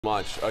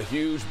A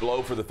huge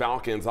blow for the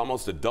Falcons,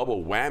 almost a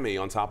double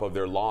whammy on top of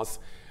their loss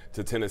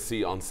to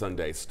Tennessee on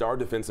Sunday. Star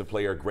defensive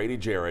player Grady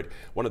Jarrett,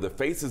 one of the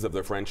faces of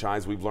the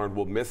franchise, we've learned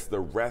will miss the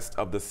rest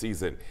of the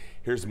season.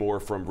 Here's more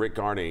from Rick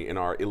Garney in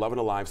our 11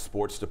 Alive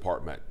Sports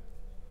Department.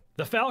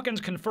 The Falcons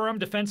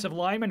confirmed defensive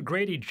lineman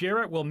Grady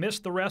Jarrett will miss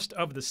the rest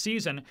of the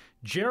season.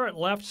 Jarrett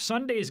left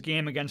Sunday's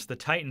game against the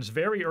Titans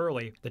very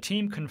early. The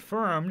team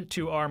confirmed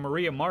to our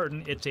Maria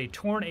Martin it's a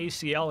torn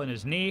ACL in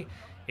his knee,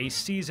 a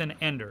season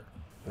ender.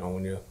 You know,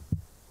 when you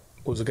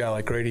lose a guy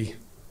like Grady,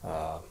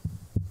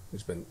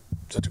 who's been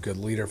such a good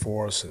leader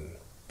for us and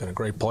been a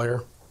great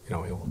player, you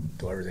know, he'll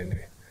do everything to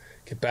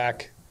get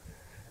back.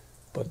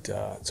 But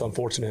it's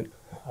unfortunate.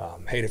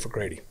 Hate it for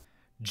Grady.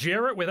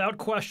 Jarrett, without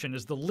question,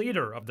 is the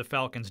leader of the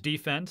Falcons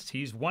defense.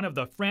 He's one of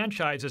the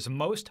franchise's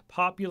most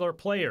popular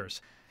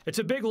players. It's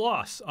a big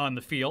loss on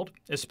the field,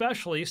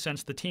 especially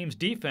since the team's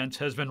defense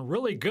has been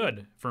really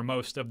good for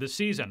most of the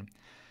season.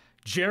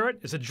 Jarrett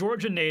is a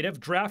Georgia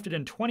native drafted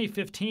in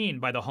 2015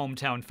 by the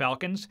hometown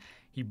Falcons.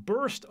 He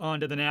burst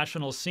onto the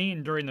national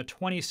scene during the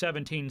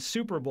 2017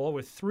 Super Bowl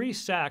with 3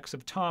 sacks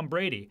of Tom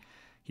Brady.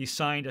 He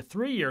signed a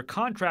 3-year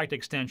contract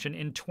extension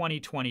in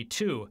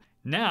 2022.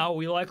 Now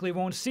we likely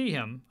won't see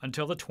him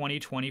until the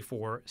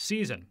 2024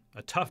 season.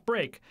 A tough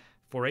break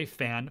for a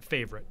fan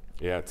favorite.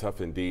 Yeah, tough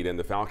indeed. And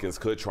the Falcons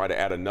could try to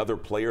add another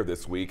player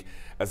this week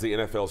as the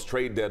NFL's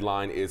trade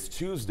deadline is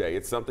Tuesday.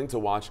 It's something to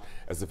watch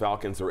as the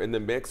Falcons are in the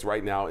mix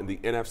right now in the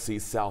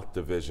NFC South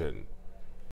Division.